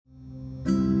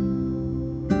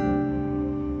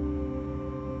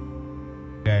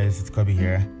guys, it's Kobe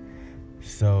here.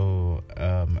 So,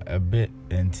 a bit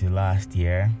into last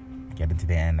year, getting to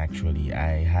the end actually,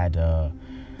 I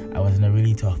was in a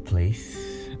really tough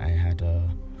place. I had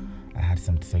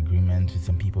some disagreements with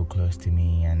some people close to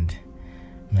me, and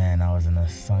man, I was in a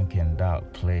sunken,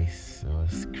 dark place. It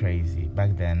was crazy.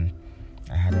 Back then,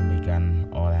 I hadn't begun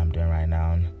all I'm doing right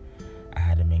now. I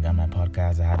hadn't begun my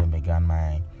podcast. I hadn't begun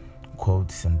my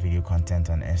quotes and video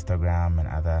content on Instagram and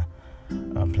other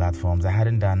platforms. I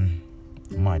hadn't done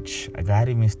much. I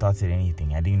hadn't even started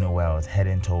anything. I didn't know where I was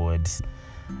heading towards.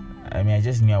 I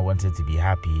just knew I wanted to be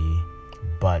happy,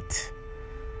 but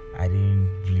I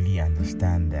didn't really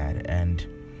understand that. And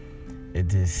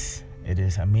it is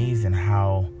amazing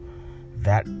how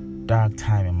that dark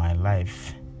time in my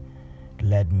life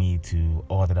led me to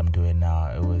all that I'm doing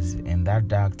now. It was in that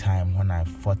dark time when I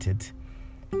fought it,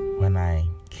 when I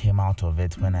came out of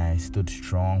it, when I stood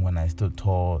strong, when I stood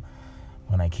tall,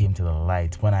 when I came to the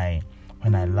light, when I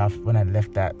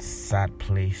left that sad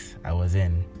place I was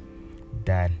in,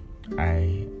 that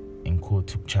I, in quote,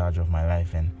 took charge of my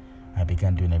life and I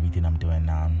began doing everything I'm doing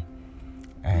now.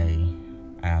 I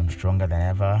am stronger than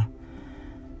ever.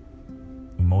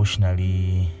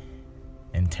 Emotionally,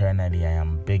 internally, I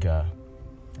am bigger,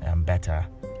 I am better.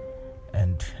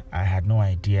 And I had no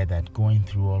idea that going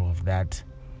through all of that,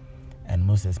 and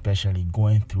most especially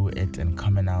going through it and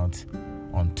coming out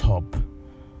on top,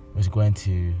 was going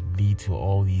to lead to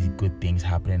all these good things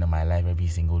happening in my life every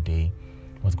single day.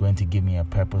 Was going to give me a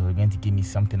purpose, was going to give me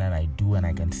something that I do and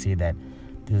I can say that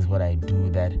this is what I do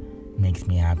that makes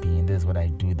me happy, and this is what I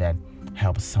do that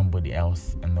helps somebody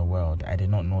else in the world. I did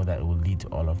not know that it would lead to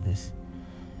all of this.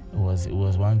 It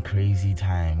was one crazy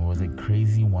time. It was a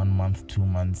crazy 1 month, 2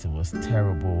 months. It was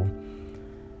terrible.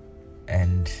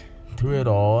 And through it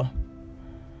all,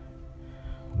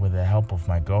 with the help of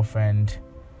my girlfriend,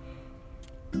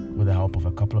 with the help of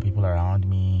a couple of people around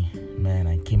me, man,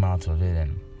 I came out of it,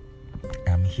 and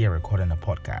I'm here recording a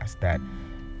podcast that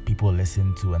people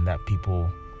listen to and that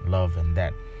people love and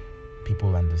that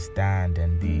people understand,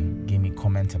 and they gave me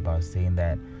comments about saying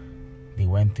that they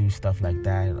went through stuff like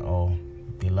that, or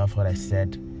they love what I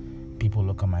said. People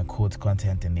look at my quotes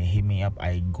content and they hit me up.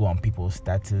 I go on people's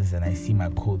status and I see my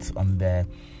quotes on there.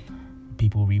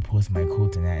 People repost my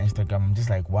quotes on their Instagram. I'm just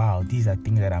like, wow, these are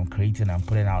things that I'm creating and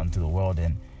putting out into the world,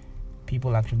 and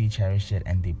people actually cherish it,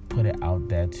 and they put it out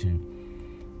there to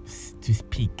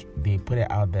speak. They put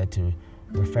it out there to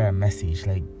refer a message,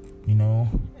 like,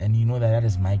 and that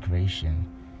is my creation.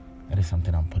 That is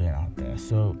something I'm putting out there.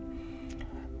 So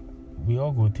we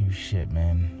all go through shit,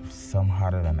 man. Some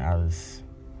harder than others.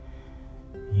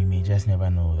 You may just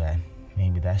never know that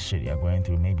maybe that shit you're going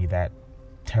through, maybe that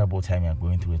terrible time you're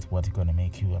going through, is what's going to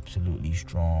make you absolutely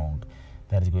strong.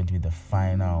 That is going to be the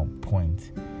final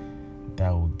point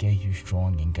that will get you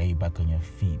strong and get you back on your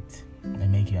feet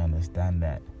and make you understand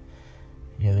that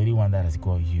you're the only one that has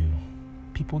got you.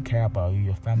 People care about you,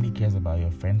 your family cares about you,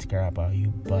 your friends care about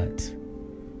you, but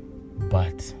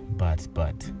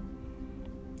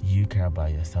you care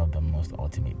about yourself the most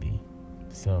ultimately.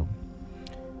 So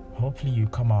hopefully you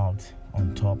come out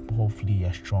on top. Hopefully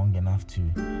you're strong enough to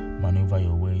maneuver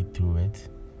your way through it.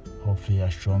 Hopefully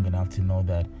you're strong enough to know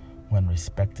that when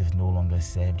respect is no longer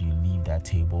served, you leave that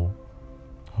table.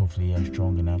 Hopefully you're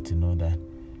strong enough to know that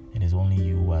it is only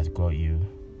you who has got you.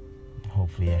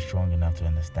 Hopefully you're strong enough to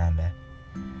understand that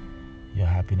your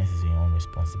happiness is your own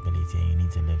responsibility, and you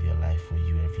need to live your life for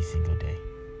you every single day.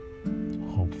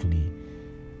 Hopefully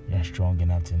you're strong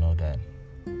enough to know that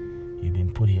you've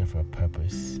been put here for a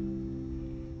purpose.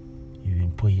 You've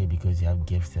been put here because you have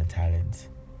gifts and talents,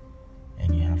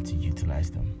 and you have to utilize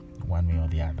them one way or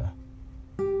the other.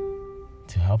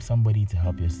 To help somebody, to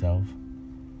help yourself,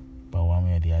 but one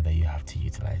way or the other, you have to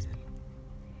utilize it.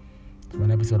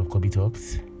 One episode of Kobe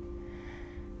Talks.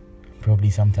 Probably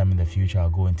sometime in the future, I'll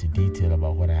go into detail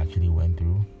about what I actually went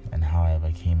through and how I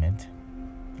overcame it.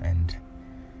 And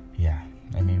yeah,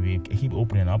 we keep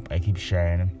opening up, I keep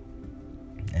sharing,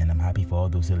 and I'm happy for all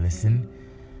those who listen.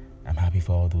 I'm happy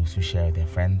for all those who share with their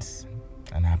friends,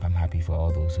 and I'm happy for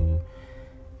all those who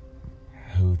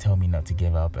tell me not to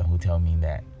give up and who tell me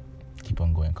that keep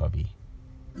on going, Kobe.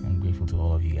 I'm grateful to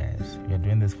all of you guys. You're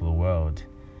doing this for the world.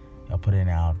 You're putting it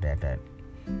out there that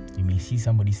you may see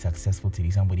somebody successful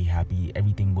today, somebody happy,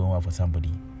 everything going well for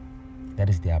somebody. That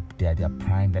is their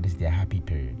prime, that is their happy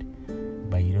period.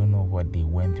 But you don't know what they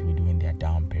went through during their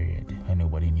down period when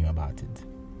nobody knew about it.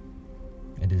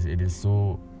 It is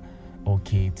so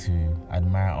okay to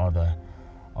admire all the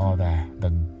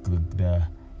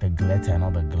glitter and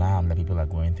all the glam that people are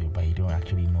going through, but you don't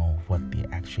actually know what they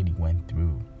actually went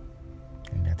through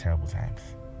in their terrible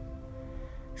times.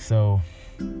 So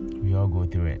we all go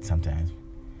through it sometimes.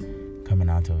 Coming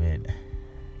out of it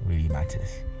really matters.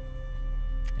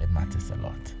 It matters a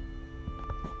lot.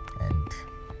 And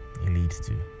it leads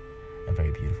to a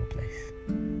very beautiful place.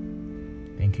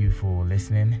 Thank you for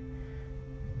listening.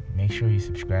 Make sure you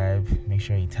subscribe. Make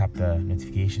sure you tap the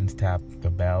notifications, tap the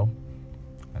bell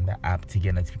on the app to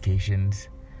get notifications.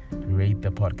 Rate the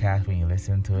podcast when you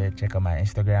listen to it. Check out my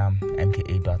Instagram,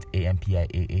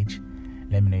 mka.ampiah.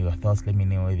 Let me know your thoughts. Let me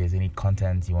know if there's any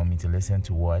content you want me to listen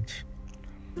to, watch.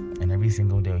 And every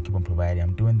single day I keep on providing.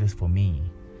 I'm doing this for me.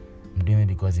 I'm doing it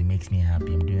because it makes me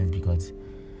happy. I'm doing it because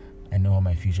I know what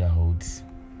my future holds.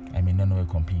 I may not know it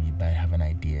completely, but I have an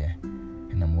idea.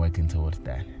 And I'm working towards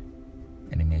that.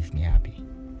 And it makes me happy.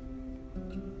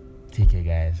 Take care,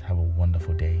 guys. Have a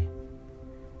wonderful day.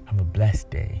 Have a blessed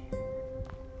day.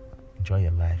 Enjoy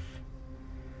your life.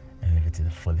 And live it to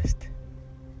the fullest.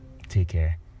 Take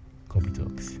care. Kobe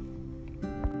Talks.